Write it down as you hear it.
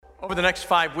Over the next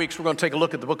 5 weeks, we're going to take a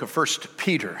look at the book of 1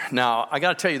 Peter. Now, I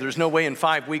got to tell you, there's no way in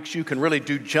 5 weeks you can really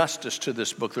do justice to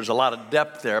this book. There's a lot of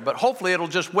depth there, but hopefully it'll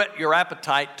just whet your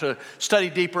appetite to study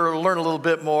deeper, learn a little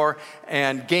bit more,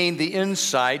 and gain the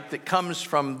insight that comes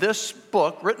from this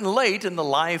book written late in the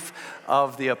life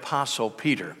of the Apostle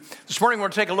Peter. This morning, we're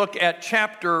going to take a look at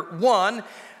chapter 1,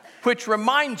 which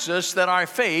reminds us that our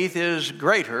faith is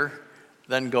greater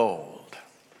than gold.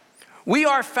 We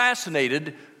are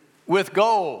fascinated with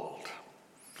gold.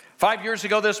 5 years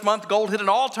ago this month, gold hit an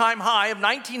all-time high of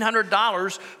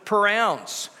 $1,900 per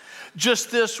ounce.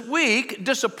 Just this week,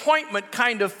 disappointment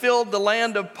kind of filled the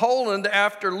land of Poland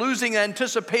after losing the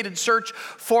anticipated search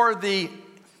for the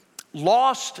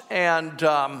lost and,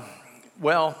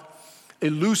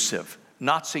 elusive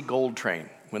Nazi gold train.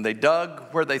 When they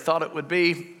dug where they thought it would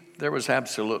be, there was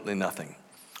absolutely nothing.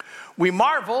 We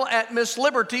marvel at Miss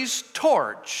Liberty's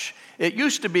torch. It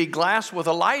used to be glass with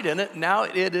a light in it. Now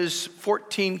it is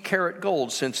 14 karat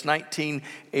gold since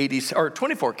 1980, or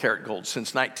 24 karat gold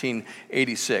since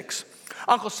 1986.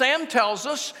 Uncle Sam tells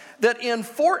us that in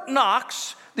Fort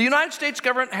Knox, the United States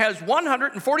government has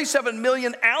 147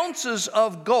 million ounces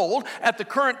of gold at the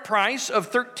current price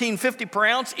of $13.50 per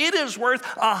ounce. It is worth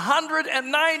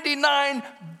 $199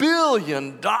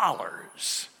 billion,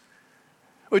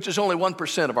 which is only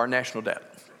 1% of our national debt.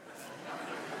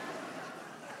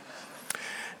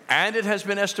 And it has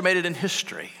been estimated in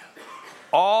history,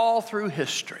 all through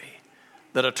history,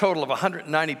 that a total of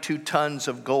 192 tons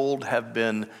of gold have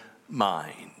been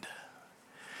mined.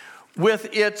 With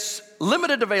its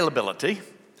limited availability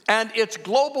and its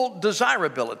global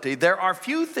desirability, there are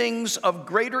few things of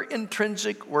greater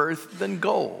intrinsic worth than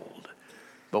gold.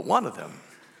 But one of them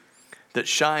that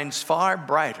shines far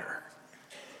brighter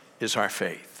is our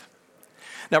faith.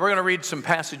 Now we're going to read some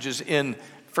passages in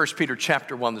 1 Peter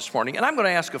chapter 1 this morning, and I'm going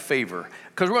to ask a favor,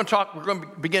 because we're going to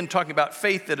begin talking about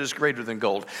faith that is greater than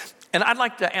gold. And I'd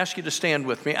like to ask you to stand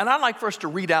with me, and I'd like for us to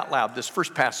read out loud this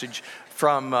first passage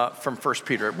from 1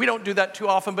 Peter. We don't do that too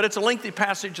often, but it's a lengthy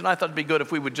passage, and I thought it'd be good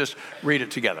if we would just read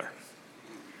it together.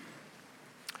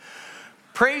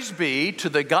 Praise be to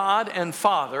the God and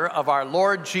Father of our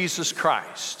Lord Jesus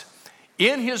Christ.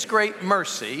 In his great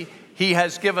mercy, he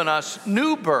has given us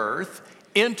new birth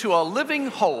into a living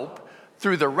hope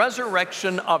through the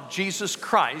resurrection of Jesus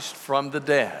Christ from the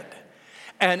dead,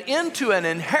 and into an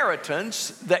inheritance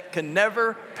that can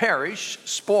never perish,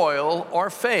 spoil,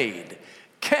 or fade,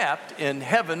 kept in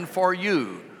heaven for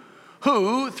you,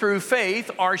 who through faith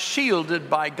are shielded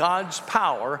by God's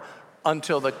power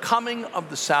until the coming of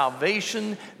the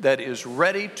salvation that is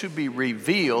ready to be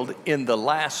revealed in the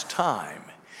last time.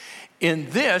 In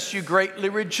this you greatly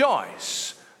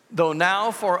rejoice, though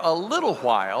now for a little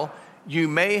while you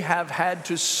may have had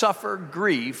to suffer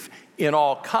grief in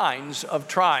all kinds of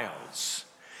trials.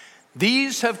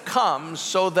 These have come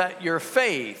so that your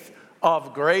faith,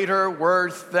 of greater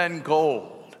worth than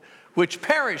gold, which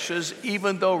perishes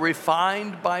even though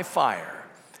refined by fire,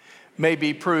 may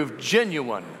be proved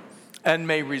genuine and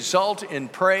may result in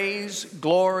praise,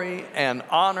 glory, and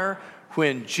honor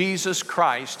when Jesus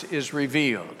Christ is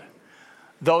revealed.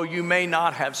 Though you may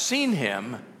not have seen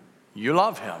him, you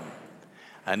love him.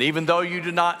 And even though you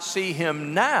do not see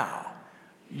him now,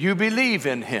 you believe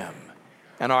in him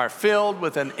and are filled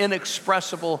with an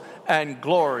inexpressible and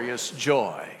glorious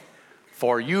joy.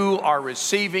 For you are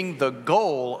receiving the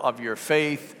goal of your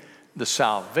faith, the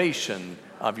salvation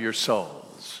of your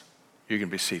souls. You can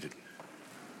be seated.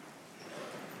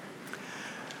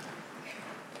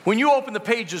 When you open the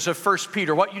pages of 1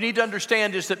 Peter, what you need to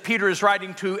understand is that Peter is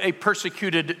writing to a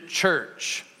persecuted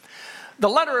church. The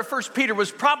letter of 1 Peter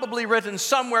was probably written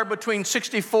somewhere between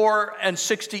 64 and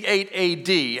 68 AD.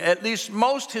 At least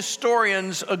most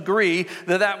historians agree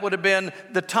that that would have been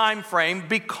the time frame,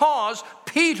 because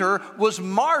Peter was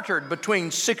martyred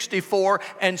between 64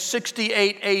 and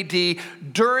 68 AD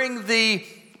during the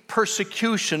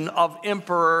persecution of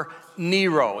Emperor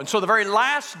Nero. And so the very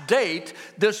last date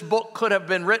this book could have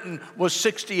been written was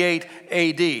 68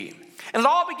 AD. And it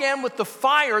all began with the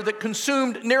fire that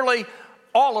consumed nearly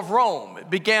all of Rome. It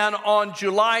began on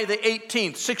July the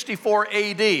 18th, 64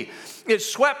 AD. It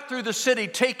swept through the city,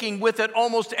 taking with it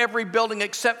almost every building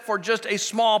except for just a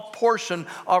small portion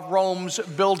of Rome's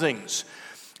buildings.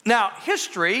 Now,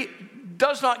 history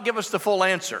does not give us the full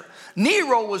answer.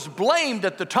 Nero was blamed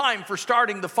at the time for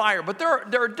starting the fire, but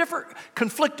there are different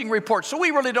conflicting reports, so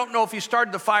we really don't know if he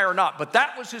started the fire or not, but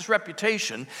that was his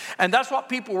reputation, and that's what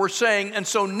people were saying, and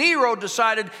so Nero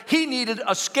decided he needed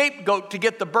a scapegoat to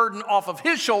get the burden off of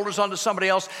his shoulders onto somebody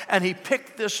else, and he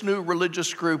picked this new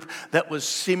religious group that was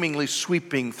seemingly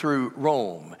sweeping through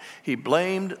Rome. He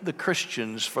blamed the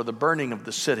Christians for the burning of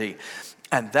the city,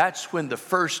 and that's when the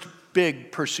first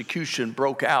big persecution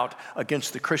broke out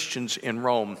against the Christians in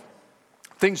Rome.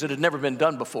 Things that had never been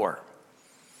done before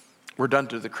were done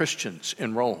to the Christians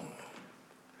in Rome.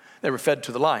 They were fed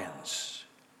to the lions.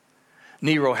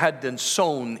 Nero had them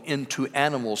sewn into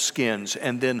animal skins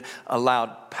and then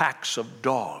allowed packs of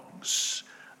dogs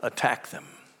attack them.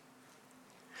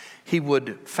 He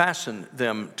would fasten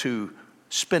them to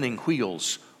spinning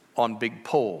wheels on big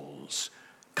poles,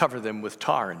 cover them with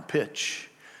tar and pitch,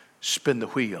 spin the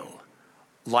wheel,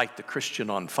 light the Christian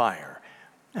on fire,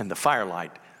 and the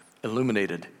firelight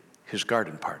illuminated his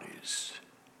garden parties.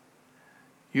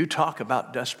 You talk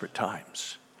about desperate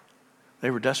times.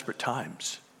 They were desperate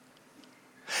times.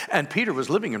 And Peter was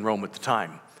living in Rome at the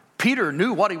time. Peter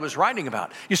knew what he was writing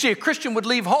about. You see, a Christian would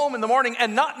leave home in the morning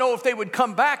and not know if they would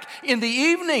come back in the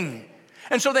evening.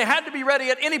 And so they had to be ready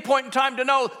at any point in time to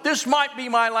know this might be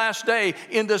my last day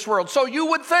in this world. So you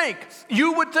would think,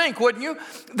 wouldn't you,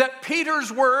 that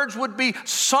Peter's words would be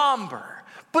somber.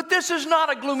 But this is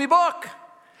not a gloomy book.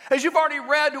 As you've already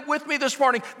read with me this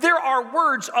morning, there are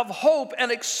words of hope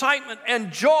and excitement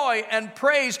and joy and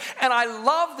praise. And I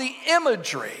love the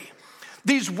imagery,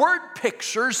 these word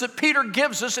pictures that Peter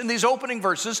gives us in these opening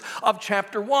verses of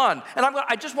chapter 1. And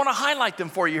I just want to highlight them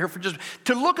for you here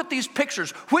to look at these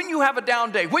pictures. When you have a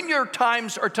down day, when your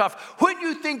times are tough, when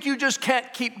you think you just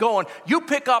can't keep going, you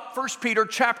pick up 1 Peter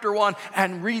chapter 1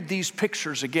 and read these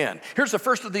pictures again. Here's the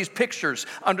first of these pictures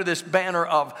under this banner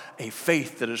of a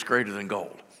faith that is greater than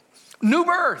gold. New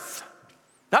birth.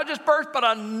 Not just birth, but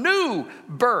a new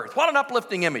birth. What an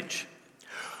uplifting image.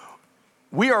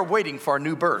 We are waiting for a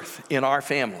new birth in our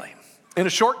family. In a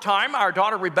short time, our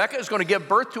daughter Rebecca is going to give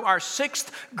birth to our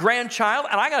 6th grandchild.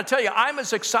 And I got to tell you, I'm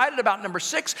as excited about number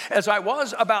 6 as I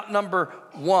was about number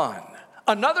 1.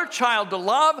 Another child to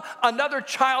love, another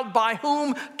child by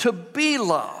whom to be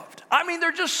loved. I mean,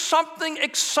 there's just something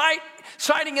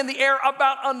exciting in the air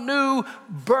about a new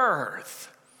birth.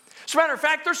 As a matter of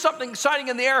fact, there's something exciting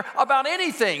in the air about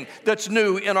anything that's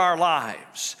new in our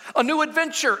lives. A new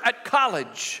adventure at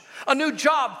college, a new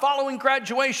job following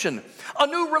graduation, a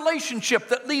new relationship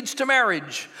that leads to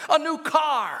marriage, a new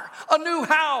car, a new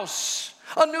house,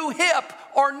 a new hip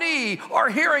or knee or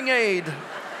hearing aid.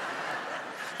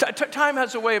 Time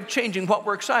has a way of changing what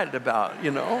we're excited about,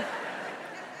 you know.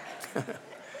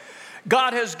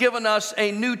 God has given us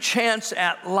a new chance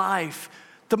at life.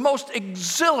 The most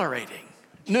exhilarating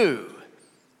new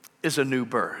is a new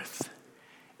birth.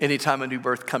 Anytime a new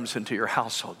birth comes into your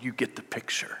household, you get the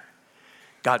picture.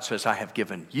 God says, I have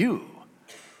given you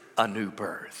a new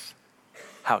birth.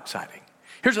 How exciting.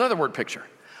 Here's another word picture.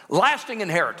 Lasting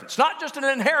inheritance. Not just an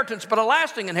inheritance, but a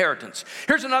lasting inheritance.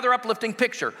 Here's another uplifting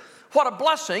picture. What a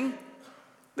blessing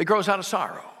that grows out of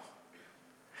sorrow.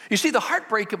 You see, the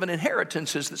heartbreak of an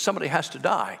inheritance is that somebody has to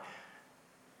die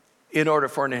in order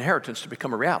for an inheritance to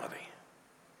become a reality.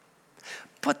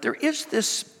 But there is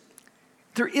this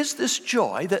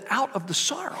joy that out of the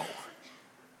sorrow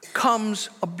comes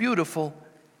a beautiful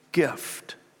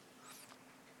gift.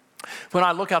 When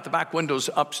I look out the back windows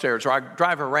upstairs, or I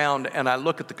drive around and I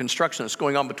look at the construction that's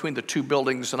going on between the two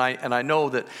buildings, and I know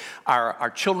that our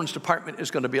children's department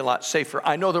is going to be a lot safer.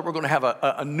 I know that we're going to have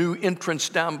a new entrance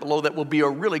down below that will be a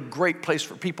really great place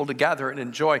for people to gather and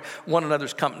enjoy one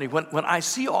another's company. When I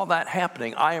see all that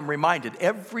happening, I am reminded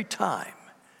every time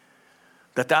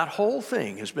that whole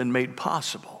thing has been made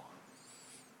possible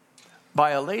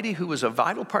by a lady who was a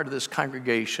vital part of this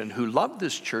congregation, who loved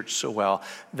this church so well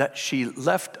that she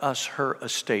left us her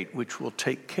estate, which will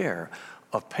take care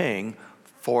of paying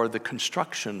for the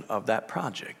construction of that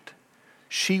project.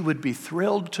 She would be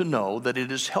thrilled to know that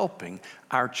it is helping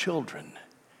our children.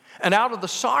 And out of the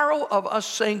sorrow of us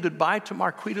saying goodbye to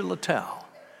Marquita Littell,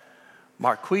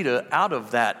 Marquita, out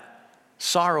of that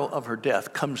sorrow of her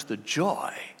death comes the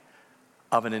joy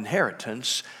of an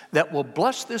inheritance that will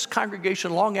bless this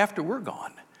congregation long after we're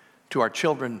gone, to our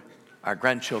children, our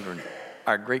grandchildren,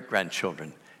 our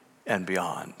great-grandchildren, and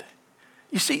beyond.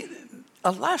 You see,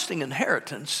 a lasting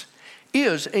inheritance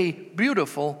is a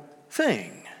beautiful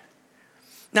thing.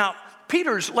 Now,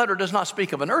 Peter's letter does not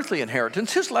speak of an earthly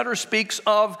inheritance. His letter speaks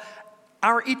of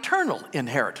our eternal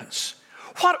inheritance.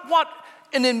 What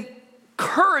an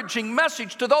encouraging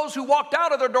message to those who walked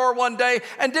out of their door one day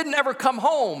and didn't ever come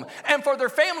home, and for their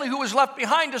family who was left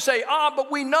behind to say,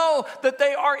 but we know that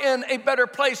they are in a better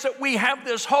place, that we have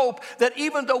this hope that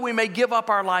even though we may give up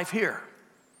our life here,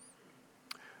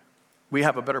 we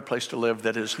have a better place to live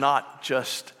that is not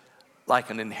just like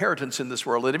an inheritance in this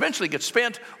world. It eventually gets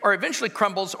spent or eventually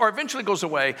crumbles or eventually goes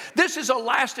away. This is a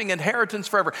lasting inheritance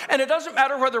forever. And it doesn't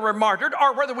matter whether we're martyred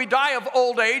or whether we die of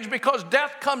old age, because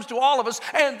death comes to all of us.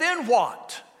 And then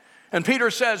what? And Peter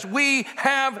says, we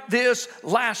have this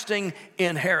lasting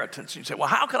inheritance. You say, well,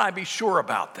 how can I be sure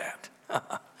about that?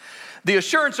 The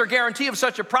assurance or guarantee of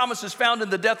such a promise is found in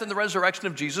the death and the resurrection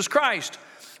of Jesus Christ.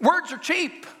 Words are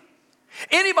cheap.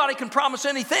 Anybody can promise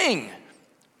anything,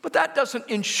 but that doesn't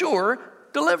ensure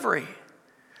delivery.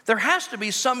 There has to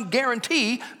be some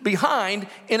guarantee behind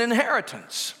an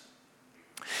inheritance.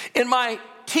 In my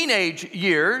teenage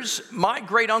years, my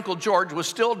great uncle George was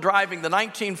still driving the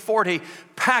 1940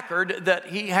 Packard that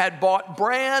he had bought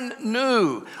brand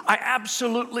new. I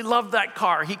absolutely loved that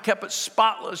car. He kept it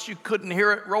spotless. You couldn't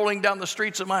hear it rolling down the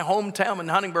streets of my hometown in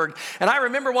Huntingburg. And I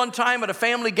remember one time at a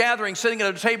family gathering, sitting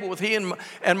at a table with he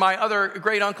and my other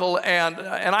great uncle, and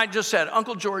I just said,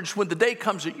 Uncle George, when the day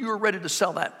comes that you are ready to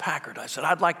sell that Packard, I said,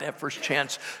 I'd like to have first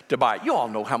chance to buy it. You all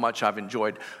know how much I've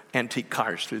enjoyed antique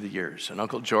cars through the years. And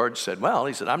Uncle George said, well,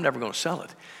 he said, I'm never going to sell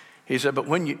it. He said, but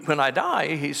when I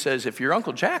die, he says, if your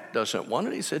Uncle Jack doesn't want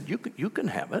it, he said, you can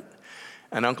have it.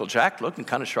 And Uncle Jack looked and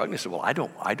kind of shrugged and he said, well, I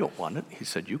don't want it. He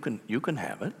said, you can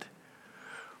have it.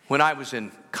 When I was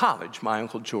in college, my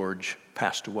Uncle George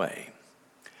passed away.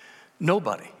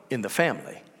 Nobody in the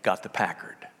family got the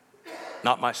Packard.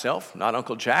 Not myself, not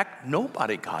Uncle Jack,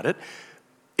 nobody got it.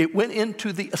 It went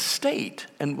into the estate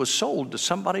and was sold to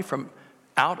somebody from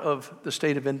out of the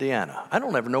state of Indiana. I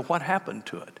don't ever know what happened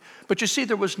to it. But you see,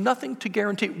 there was nothing to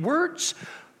guarantee. Words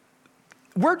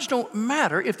don't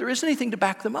matter if there isn't anything to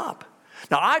back them up.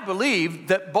 Now, I believe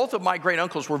that both of my great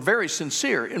uncles were very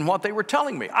sincere in what they were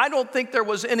telling me. I don't think there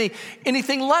was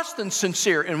anything less than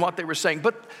sincere in what they were saying.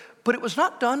 But it was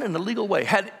not done in a legal way.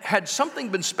 Had something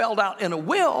been spelled out in a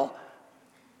will,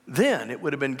 then it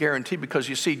would have been guaranteed, because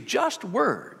you see, just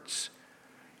words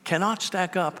cannot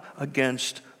stack up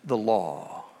against the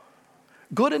law.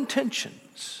 Good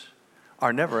intentions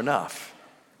are never enough.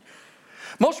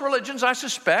 Most religions, I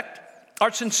suspect,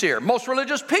 are sincere. Most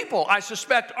religious people, I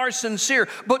suspect, are sincere.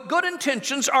 But good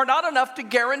intentions are not enough to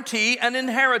guarantee an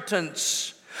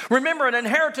inheritance. Remember, an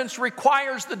inheritance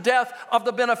requires the death of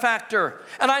the benefactor.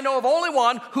 And I know of only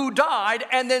one who died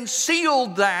and then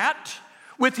sealed that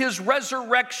with his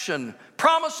resurrection.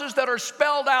 Promises that are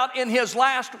spelled out in his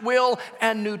last will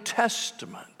and New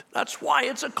Testament. That's why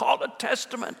it's called a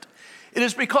testament. It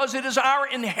is because it is our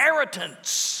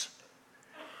inheritance.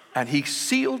 And he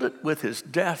sealed it with his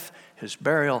death, his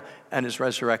burial, and his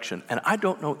resurrection. And I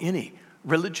don't know any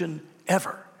religion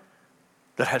ever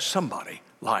that has somebody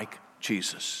like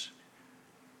Jesus.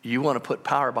 You want to put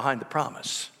power behind the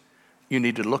promise, you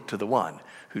need to look to the one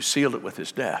who sealed it with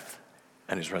his death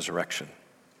and his resurrection.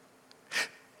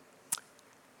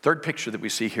 Third picture that we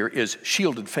see here is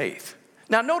shielded faith.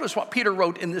 Now notice what Peter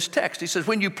wrote in this text. He says,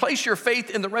 when you place your faith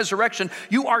in the resurrection,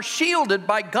 you are shielded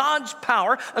by God's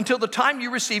power until the time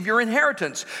you receive your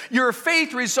inheritance. Your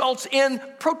faith results in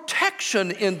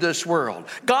protection in this world.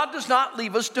 God does not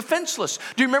leave us defenseless.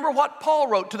 Do you remember what Paul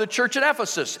wrote to the church at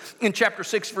Ephesus? In chapter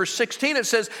 6, verse 16, it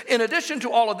says, in addition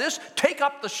to all of this, take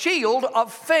up the shield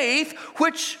of faith,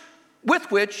 with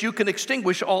which you can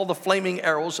extinguish all the flaming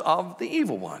arrows of the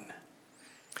evil one.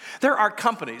 There are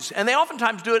companies, and they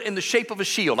oftentimes do it in the shape of a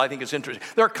shield. I think it's interesting.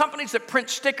 There are companies that print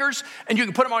stickers, and you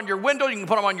can put them on your window, you can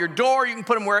put them on your door, you can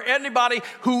put them where anybody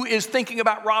who is thinking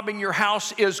about robbing your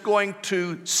house is going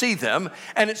to see them.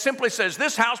 And it simply says,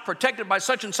 this house protected by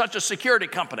such and such a security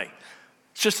company.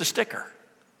 It's just a sticker.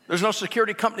 There's no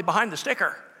security company behind the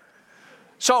sticker.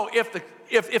 So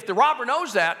if the robber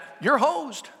knows that, you're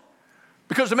hosed.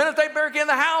 Because the minute they break in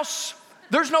the house,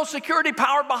 there's no security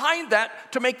power behind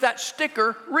that to make that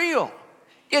sticker real.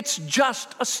 It's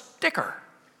just a sticker,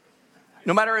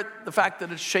 no matter the fact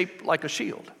that it's shaped like a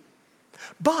shield.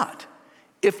 But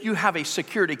if you have a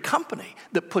security company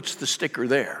that puts the sticker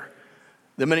there,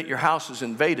 the minute your house is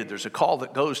invaded, there's a call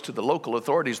that goes to the local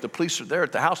authorities. The police are there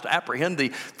at the house to apprehend the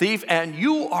thief, and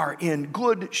you are in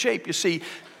good shape. You see,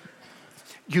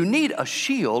 you need a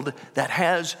shield that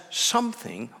has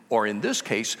something, or in this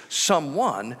case,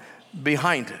 someone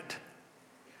behind it.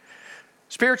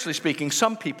 Spiritually speaking,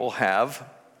 some people have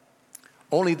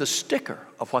only the sticker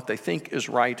of what they think is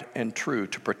right and true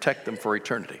to protect them for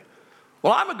eternity.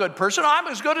 Well, I'm a good person. I'm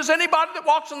as good as anybody that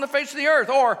walks on the face of the earth.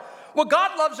 Or, well,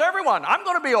 God loves everyone. I'm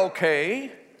going to be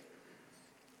okay.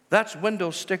 That's window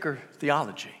sticker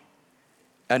theology.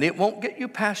 And it won't get you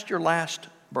past your last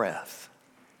breath.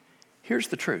 Here's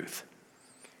the truth.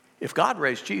 If God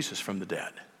raised Jesus from the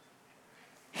dead,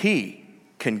 he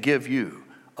can give you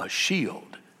a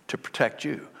shield to protect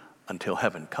you until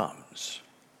heaven comes.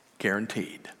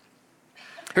 Guaranteed.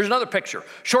 Here's another picture.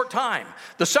 Short time.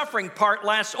 The suffering part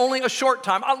lasts only a short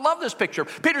time. I love this picture.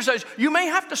 Peter says, you may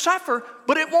have to suffer,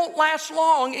 but it won't last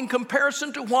long in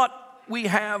comparison to what we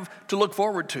have to look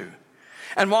forward to.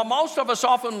 And while most of us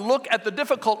often look at the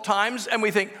difficult times and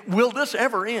we think, will this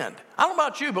ever end? I don't know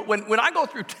about you, but when I go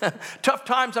through tough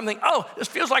times, I'm thinking, oh, this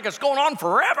feels like it's going on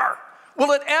forever.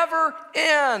 Will it ever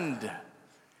end?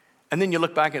 And then you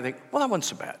look back and think, well, that wasn't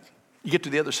so bad. You get to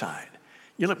the other side.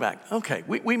 You look back, okay,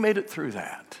 we made it through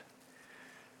that.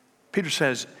 Peter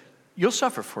says, you'll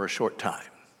suffer for a short time,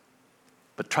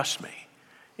 but trust me,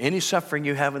 any suffering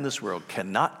you have in this world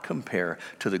cannot compare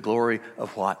to the glory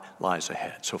of what lies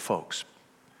ahead. So folks,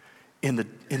 in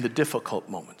the difficult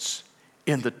moments,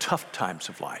 in the tough times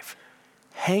of life,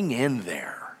 hang in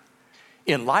there.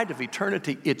 In light of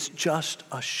eternity, it's just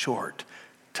a short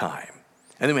time.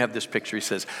 And then we have this picture. He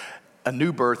says, a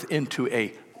new birth into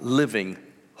a living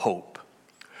hope.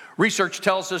 Research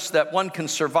tells us that one can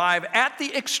survive at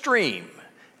the extreme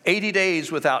 80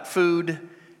 days without food,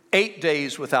 8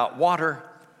 days without water,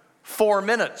 4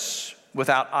 minutes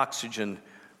without oxygen,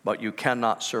 but you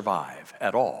cannot survive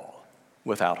at all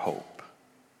without hope.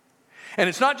 And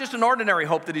it's not just an ordinary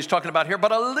hope that he's talking about here,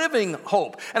 but a living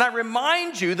hope. And I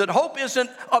remind you that hope isn't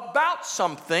about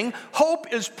something.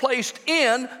 Hope is placed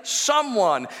in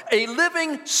someone. A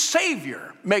living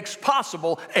Savior makes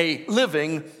possible a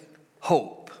living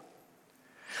hope.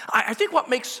 I think what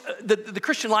makes the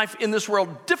Christian life in this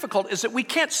world difficult is that we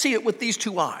can't see it with these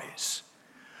two eyes.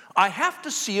 I have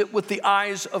to see it with the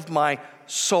eyes of my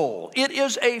soul. It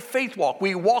is a faith walk.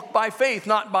 We walk by faith,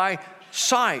 not by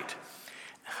sight.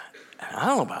 And I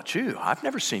don't know about you. I've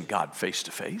never seen God face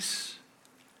to face.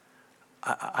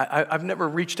 I've never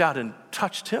reached out and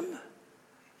touched him.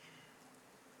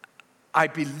 I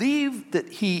believe that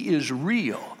he is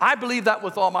real. I believe that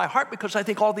with all my heart because I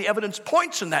think all the evidence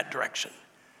points in that direction.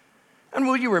 And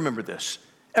will you remember this?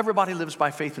 Everybody lives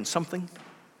by faith in something.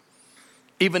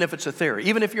 Even if it's a theory.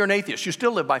 Even if you're an atheist, you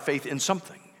still live by faith in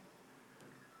something.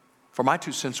 For my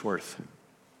 2 cents worth,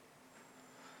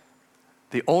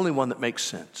 the only one that makes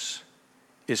sense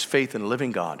is faith in a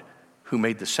living God who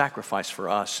made the sacrifice for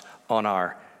us on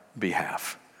our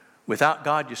behalf. Without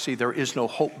God, you see, there is no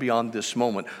hope beyond this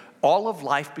moment. All of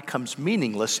life becomes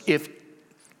meaningless if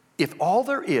all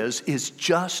there is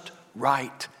just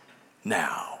right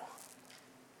now.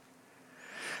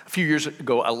 A few years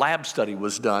ago, a lab study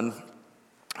was done.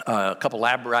 A couple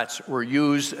lab rats were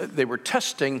used. They were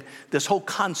testing this whole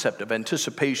concept of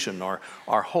anticipation or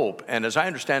hope. And as I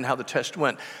understand how the test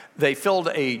went, they filled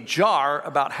a jar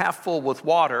about half full with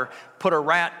water, put a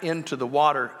rat into the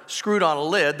water, screwed on a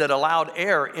lid that allowed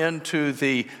air into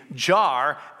the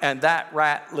jar, and that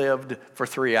rat lived for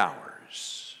 3 hours.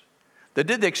 They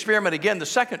did the experiment again the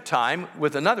second time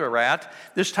with another rat.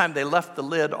 This time they left the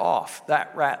lid off.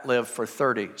 That rat lived for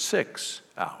 36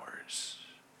 hours.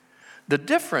 The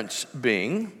difference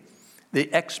being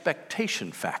the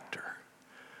expectation factor.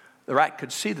 The rat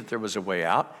could see that there was a way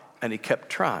out, and he kept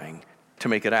trying to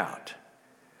make it out.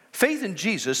 Faith in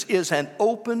Jesus is an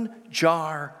open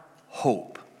jar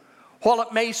hope. While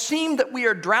it may seem that we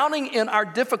are drowning in our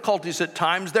difficulties at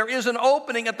times, there is an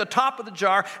opening at the top of the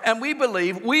jar, and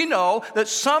we know that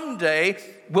someday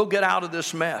we'll get out of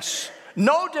this mess.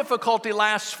 No difficulty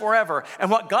lasts forever. And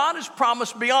what God has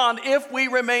promised beyond, if we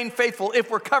remain faithful, if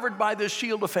we're covered by this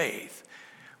shield of faith,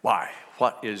 why?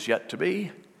 What is yet to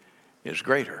be is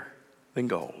greater than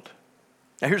gold.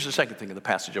 Now here's the second thing in the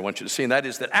passage I want you to see, and that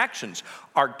is that actions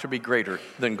are to be greater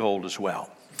than gold as well.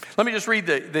 Let me just read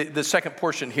the second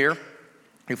portion here.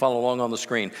 You follow along on the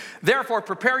screen. Therefore,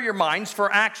 prepare your minds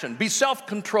for action. Be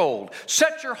self-controlled.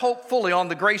 Set your hope fully on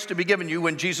the grace to be given you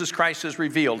when Jesus Christ is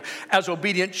revealed. As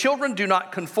obedient children, do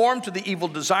not conform to the evil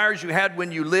desires you had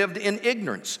when you lived in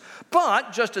ignorance.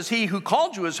 But just as he who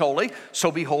called you is holy,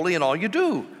 so be holy in all you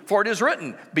do. For it is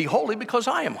written, be holy because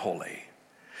I am holy.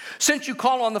 Since you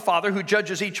call on the Father who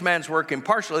judges each man's work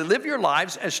impartially, live your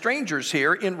lives as strangers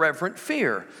here in reverent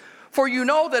fear. For you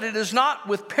know that it is not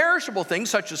with perishable things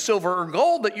such as silver or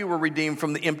gold that you were redeemed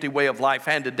from the empty way of life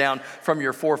handed down from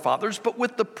your forefathers, but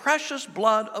with the precious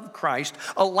blood of Christ,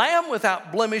 a lamb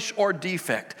without blemish or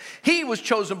defect. He was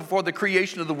chosen before the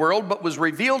creation of the world, but was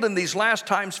revealed in these last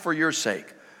times for your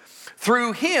sake.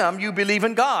 Through him you believe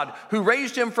in God, who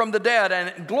raised him from the dead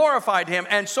and glorified him,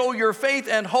 and so your faith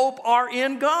and hope are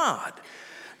in God.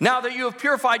 Now that you have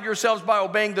purified yourselves by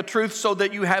obeying the truth so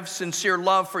that you have sincere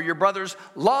love for your brothers,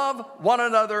 love one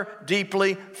another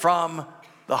deeply from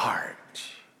the heart.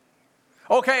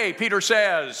 Okay, Peter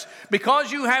says,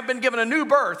 because you have been given a new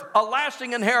birth, a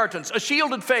lasting inheritance, a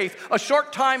shielded faith, a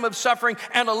short time of suffering,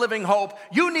 and a living hope,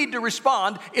 you need to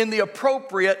respond in the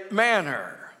appropriate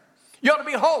manner. You ought to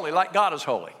be holy like God is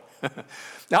holy.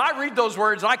 Now, I read those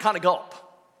words and I kind of gulp.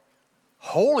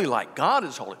 Holy like God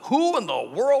is holy. Who in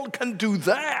the world can do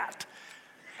that?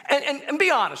 And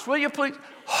be honest, will you please?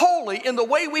 Holy, in the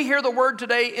way we hear the word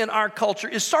today in our culture,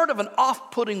 is sort of an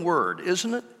off-putting word,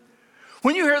 isn't it?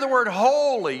 When you hear the word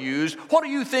holy used, what do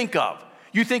you think of?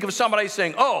 You think of somebody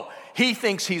saying, oh, he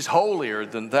thinks he's holier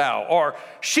than thou, or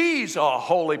she's a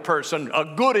holy person, a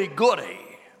goody-goody.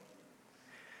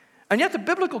 And yet the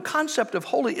biblical concept of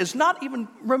holy is not even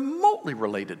remotely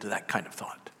related to that kind of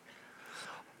thought.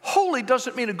 Holy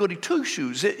doesn't mean a goody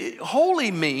two-shoes.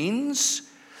 Holy means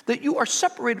that you are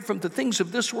separated from the things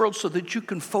of this world so that you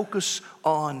can focus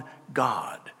on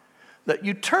God, that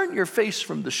you turn your face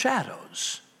from the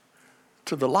shadows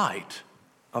to the light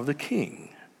of the King.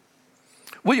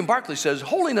 William Barclay says,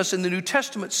 holiness in the New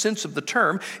Testament sense of the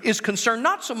term is concerned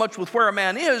not so much with where a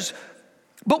man is,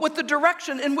 but with the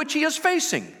direction in which he is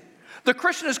facing. The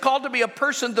Christian is called to be a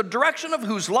person, the direction of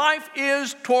whose life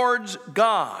is towards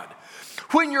God.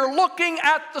 When you're looking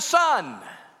at the sun,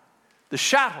 the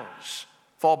shadows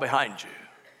fall behind you.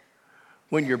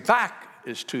 When your back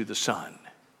is to the sun,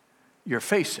 you're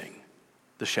facing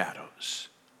the shadows.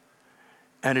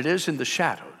 And it is in the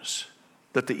shadows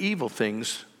that the evil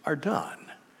things are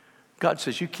done. God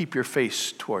says, you keep your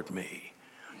face toward me.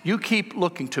 You keep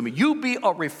looking to me. You be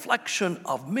a reflection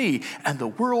of me, and the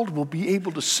world will be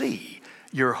able to see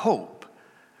your hope,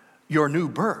 your new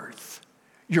birth,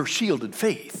 your shielded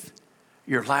faith,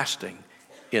 your lasting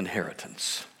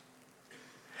inheritance.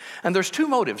 And there's two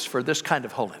motives for this kind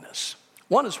of holiness.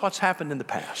 One is what's happened in the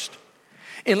past.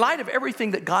 In light of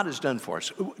everything that God has done for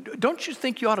us, don't you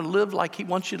think you ought to live like he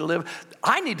wants you to live?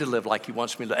 I need to live like he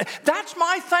wants me to live. That's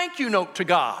my thank you note to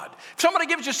God. If somebody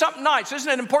gives you something nice,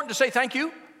 isn't it important to say thank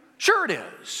you? Sure it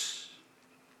is.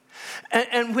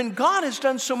 And when God has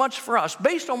done so much for us,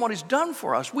 based on what he's done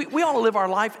for us, we ought to live our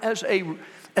life as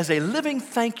a living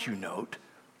thank you note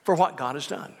for what God has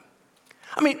done.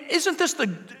 I mean, isn't this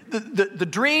the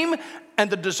dream and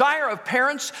the desire of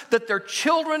parents that their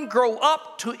children grow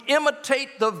up to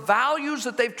imitate the values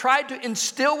that they've tried to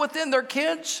instill within their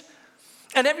kids?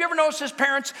 And have you ever noticed as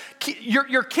parents,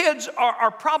 your kids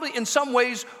are probably in some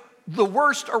ways the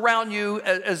worst around you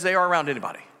as they are around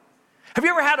anybody? Have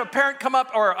you ever had a parent come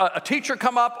up or a teacher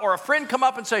come up or a friend come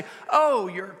up and say, oh,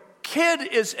 your kid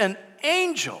is an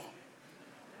angel?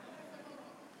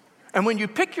 And when you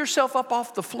pick yourself up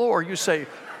off the floor, you say,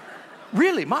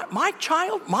 really, my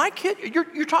child, my kid,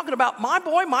 you're talking about my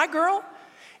boy, my girl?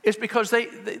 It's because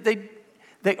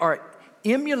they are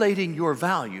emulating your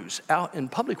values out in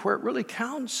public where it really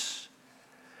counts.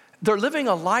 They're living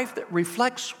a life that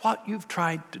reflects what you've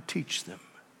tried to teach them.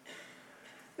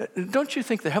 Don't you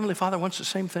think the Heavenly Father wants the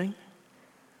same thing?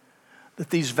 That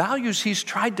these values he's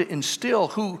tried to instill,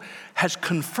 who has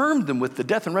confirmed them with the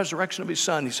death and resurrection of his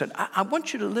Son, he said, I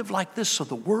want you to live like this so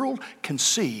the world can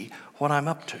see what I'm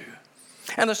up to.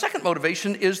 And the second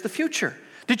motivation is the future.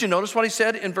 Did you notice what he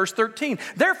said in verse 13?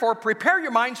 Therefore, prepare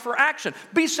your minds for action.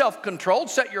 Be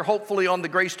self-controlled. Set your hope fully on the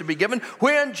grace to be given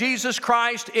when Jesus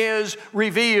Christ is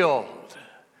revealed.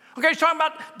 Okay, he's talking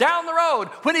about down the road,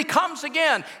 when he comes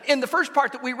again. In the first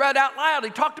part that we read out loud, he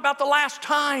talked about the last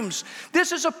times.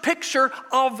 This is a picture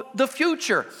of the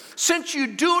future. Since you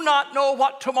do not know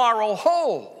what tomorrow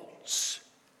holds,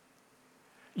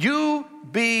 you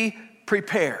be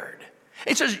prepared.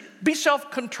 It says, be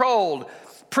self-controlled.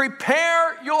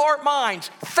 Prepare your minds.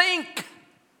 Think.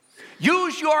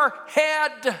 Use your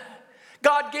head.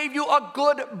 God gave you a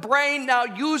good brain. Now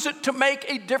use it to make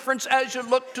a difference as you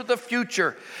look to the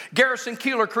future. Garrison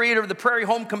Keillor, creator of the Prairie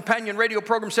Home Companion radio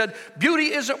program, said,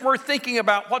 beauty isn't worth thinking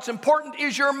about. What's important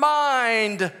is your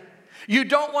mind. You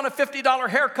don't want a $50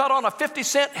 haircut on a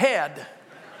 50-cent head.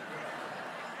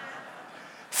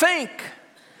 Think.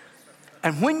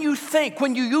 And when you think,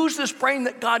 when you use this brain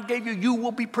that God gave you, you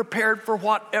will be prepared for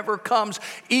whatever comes,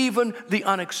 even the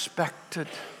unexpected.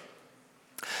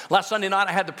 Last Sunday night,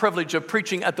 I had the privilege of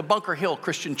preaching at the Bunker Hill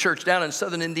Christian Church down in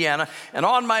southern Indiana. And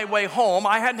on my way home,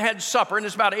 I hadn't had supper, and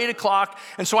it's about 8 o'clock.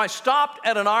 And so I stopped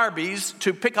at an Arby's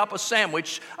to pick up a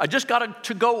sandwich. I just got a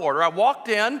to-go order. I walked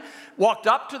in, walked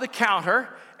up to the counter,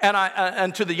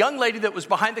 and to the young lady that was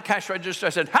behind the cash register, I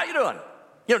said, how you doing?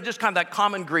 You know, just kind of that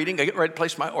common greeting. I get ready to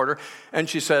place my order. And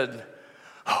she said,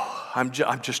 oh, I'm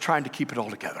just trying to keep it all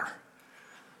together.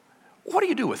 what do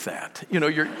you do with that? You know,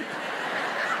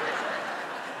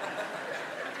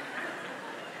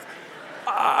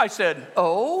 I said,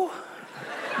 oh,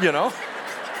 you know.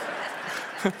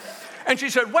 And she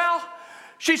said, well,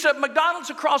 McDonald's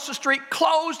across the street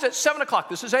closed at 7 o'clock.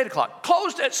 This is 8 o'clock.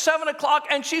 Closed at 7 o'clock,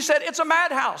 and she said, it's a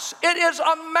madhouse. It is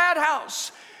a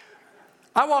madhouse.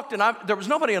 I walked in. There was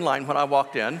nobody in line when I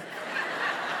walked in.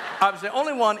 I was the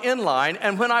only one in line,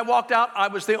 and when I walked out, I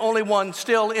was the only one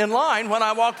still in line when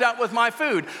I walked out with my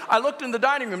food. I looked in the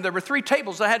dining room. There were 3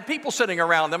 tables that had people sitting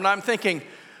around them, and I'm thinking,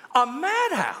 a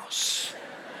madhouse.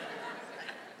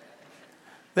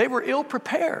 They were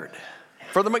ill-prepared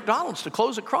for the McDonald's to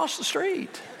close across the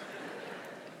street.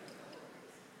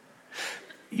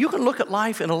 You can look at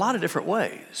life in a lot of different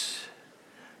ways.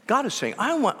 God is saying,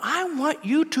 I want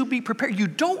you to be prepared. You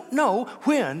don't know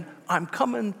when I'm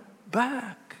coming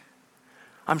back.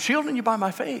 I'm shielding you by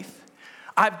my faith.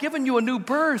 I've given you a new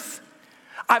birth.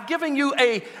 I've given you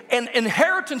an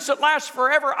inheritance that lasts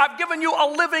forever. I've given you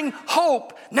a living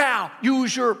hope. Now,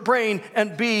 use your brain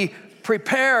and be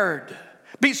prepared.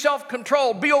 Be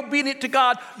self-controlled. Be obedient to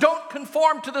God. Don't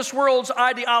conform to this world's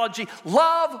ideology.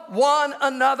 Love one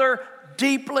another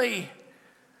deeply.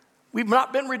 We've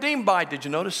not been redeemed by, did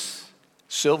you notice,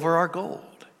 silver or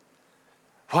gold.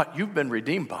 What you've been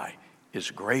redeemed by is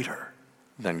greater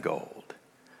than gold.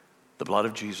 The blood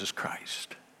of Jesus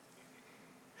Christ.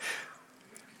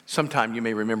 Sometime you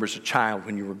may remember as a child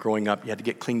when you were growing up, you had to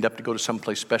get cleaned up to go to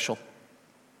someplace special.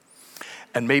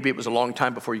 And maybe it was a long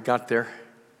time before you got there.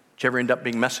 Did you ever end up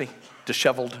being messy,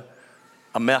 disheveled,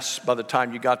 a mess by the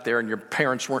time you got there and your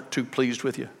parents weren't too pleased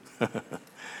with you?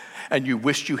 And you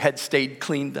wished you had stayed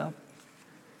cleaned up?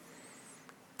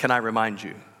 Can I remind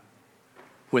you,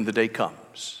 when the day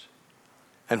comes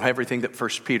and everything that 1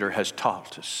 Peter has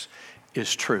taught us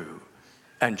is true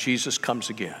and Jesus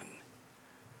comes again,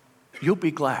 you'll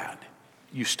be glad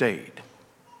you stayed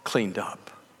cleaned up,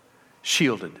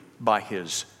 shielded by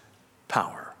his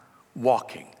power,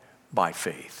 walking by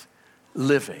faith,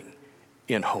 living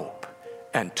in hope,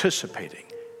 anticipating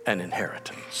an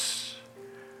inheritance.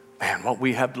 Man, what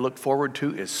we have to look forward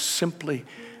to is simply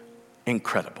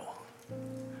incredible.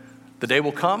 The day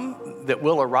will come that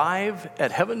we'll arrive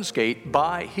at heaven's gate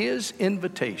by his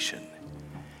invitation.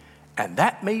 And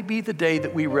that may be the day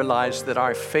that we realize that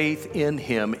our faith in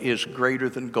him is greater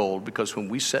than gold, because when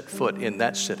we set foot in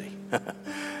that city,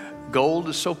 gold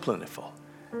is so plentiful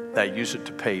that I use it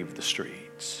to pave the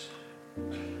streets.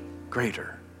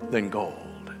 Greater than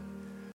gold.